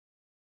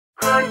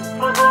كن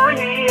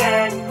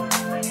فضوليا،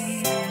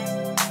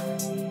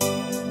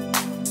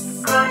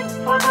 كن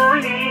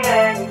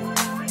فضوليا،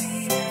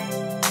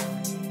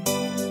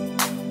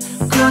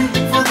 كن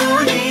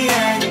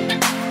فضوليا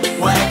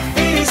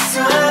وأكثر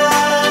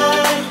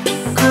السؤال،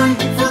 كن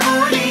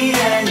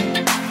فضوليا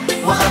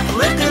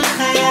وأطلق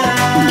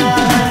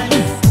الخيال.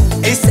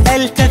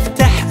 اسأل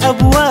تفتح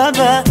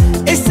أبوابا،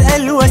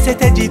 اسأل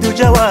وستجد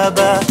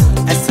جوابا،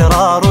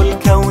 أسرار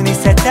الكون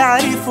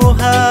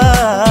ستعرفها.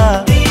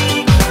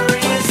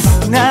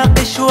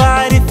 ناقش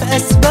واعرف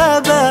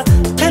أسبابا،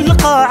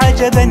 تلقى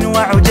عجبا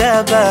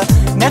وعجابا،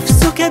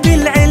 نفسك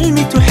بالعلم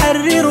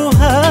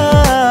تحررها.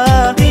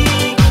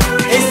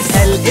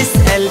 اسأل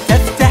اسأل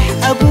تفتح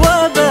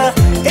أبوابا،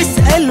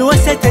 اسأل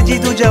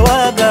وستجد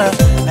جوابا،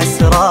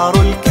 أسرار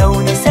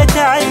الكون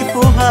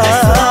ستعرفها.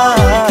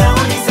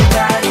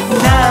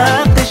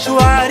 ناقش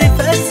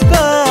واعرف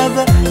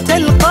أسبابا،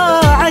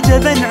 تلقى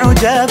عجبا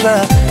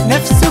عجابا،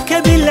 نفسك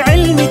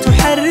بالعلم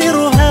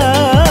تحررها.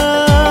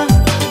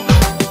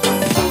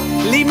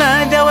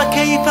 لماذا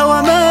وكيف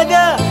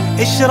وماذا،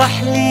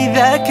 اشرح لي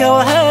ذاك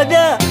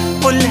وهذا،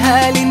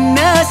 قلها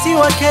للناس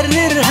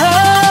وكررها.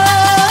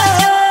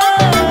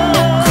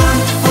 كن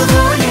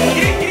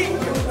فضولي،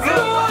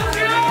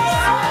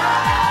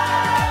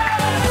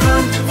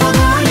 كن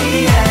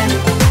فضوليا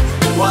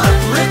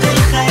وأطلق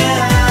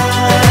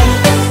الخيال،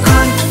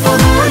 كن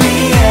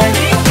فضوليا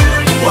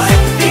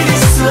وأكثر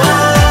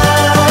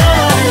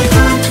السؤال،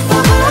 كن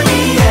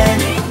فضوليا.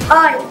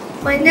 Hi,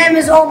 my name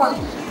is Omar.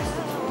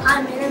 Hi,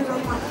 my name is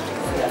Omar.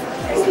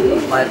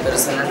 My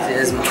personality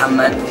is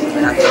Muhammad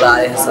bin Abdullah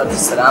alayhi salatu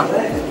wassalam.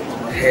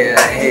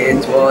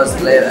 It was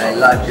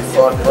like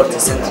before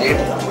 40th century.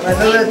 My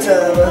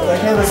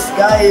famous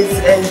guy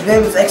his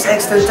name is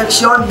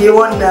XXXTentacion. He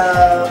won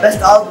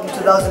Best Album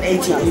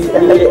 2018.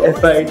 If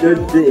I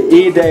don't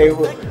eat,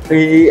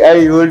 I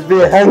will be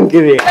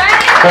hungry.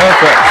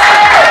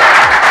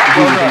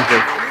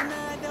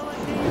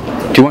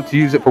 Do you want to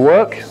use it for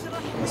work?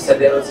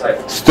 Study outside.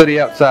 Study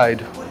outside.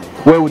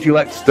 Where would you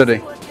like to study?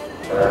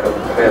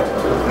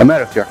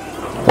 America.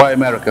 Why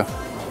America?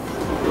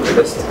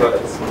 Best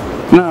college.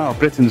 No,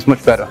 Britain's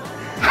much better.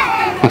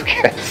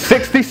 Okay.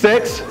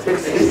 66.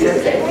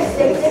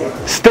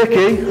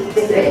 Sticky.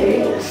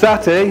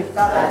 Satty.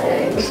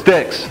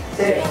 Sticks.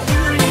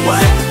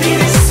 وأكثر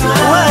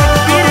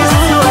السؤال،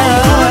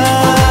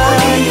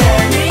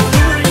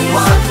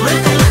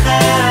 وأطلق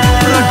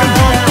الخيال.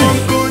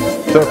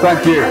 So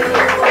thank you.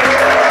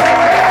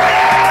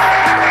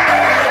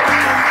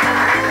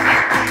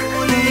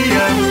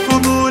 كن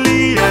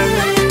فضوليا،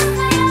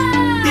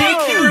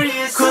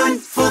 كن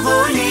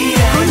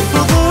فضوليا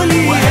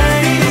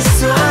وأكثر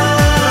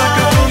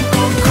السؤال،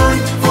 كن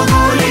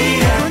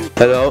فضوليا.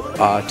 Hello,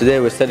 today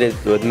we studied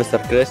with Mr.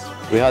 Chris.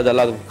 We had a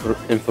lot of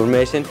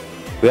information,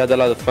 we had a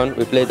lot of fun,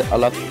 we played a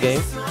lot of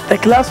games. The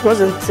class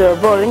wasn't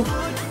boring,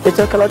 we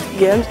took a lot of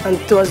games and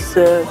it was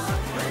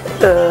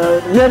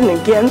learning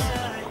games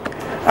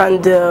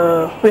and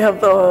we have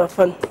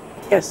fun.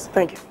 Yes,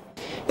 thank you.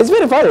 It's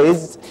very funny.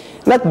 It's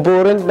not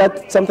boring, not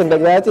something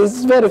like that.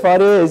 It's very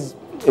funny.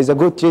 He's a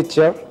good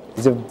teacher.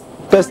 He's the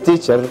best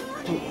teacher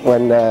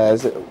when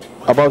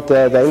about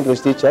the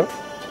English teacher.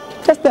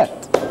 Just that.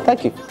 Thank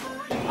you.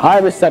 Hi,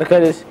 Mr.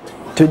 Chris.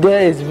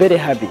 Today is very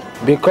happy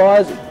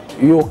because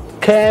you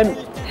came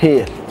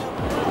here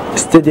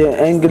study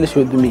English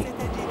with me,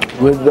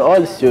 with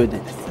all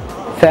students.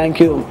 Thank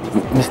you,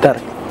 Mr.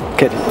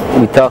 Chris.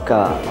 We talk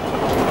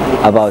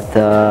about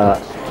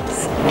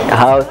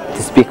how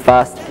to speak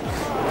fast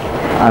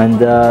and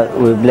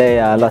we play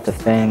a lot of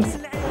things.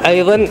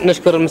 أيضا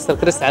نشكر المستر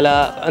كريس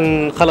على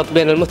أن خلط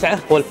بين المتعة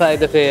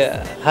والفائدة في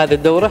هذه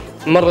الدورة.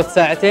 مرت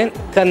ساعتين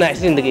كانها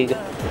 20 دقيقة،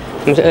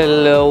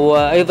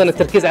 وأيضا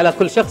التركيز على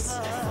كل شخص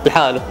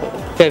لحاله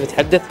كيف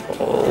يتحدث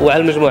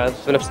وعلى المجموعة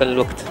في نفس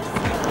الوقت.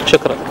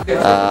 شكرا.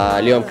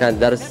 اليوم كان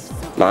درس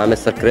مع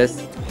مستر كريس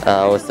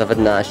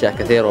واستفدنا أشياء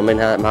كثير،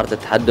 ومنها مهارة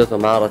التحدث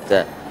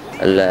ومهارة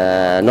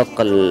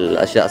نطق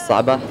الأشياء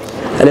الصعبة.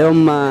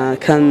 اليوم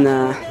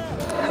كان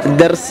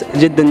الدرس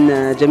جدا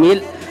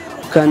جميل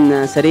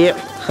وكان سريع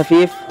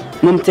خفيف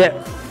ممتع،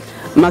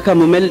 ما كان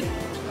ممل،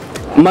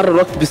 مر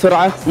الوقت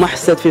بسرعة وما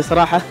حسيت فيه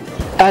صراحة.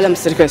 أهلا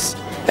مستر كريس،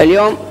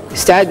 اليوم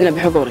استعدنا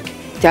بحضورك،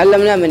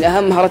 تعلمنا من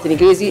أهم مهارات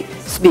الإنجليزي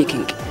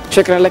سبيكينج.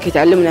 شكرا لك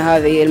تعلمنا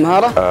هذه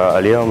المهارة.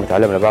 اليوم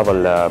تعلمنا بعض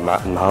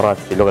المهارات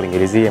في اللغة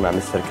الإنجليزية مع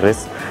مستر كريس.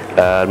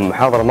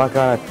 المحاضرة ما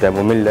كانت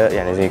مملة،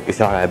 يعني زي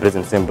يشرح لنا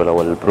بريزنت سيمبل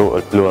أو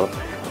البلورال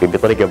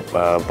بطريقة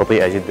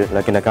بطيئة جدا،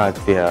 لكنها كانت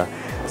فيها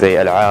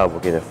زي ألعاب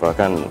وكذا،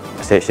 فكان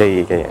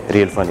شيء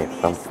ريل فاني.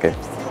 فهمت كيف؟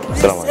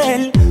 السلام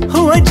عليكم.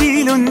 هو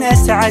جيل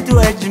أسعد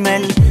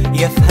وأجمل،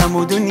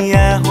 يفهم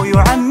دنياه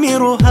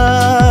يعمرها.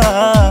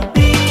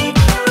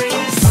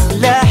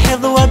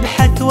 لاحظ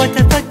وابحث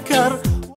وتفكر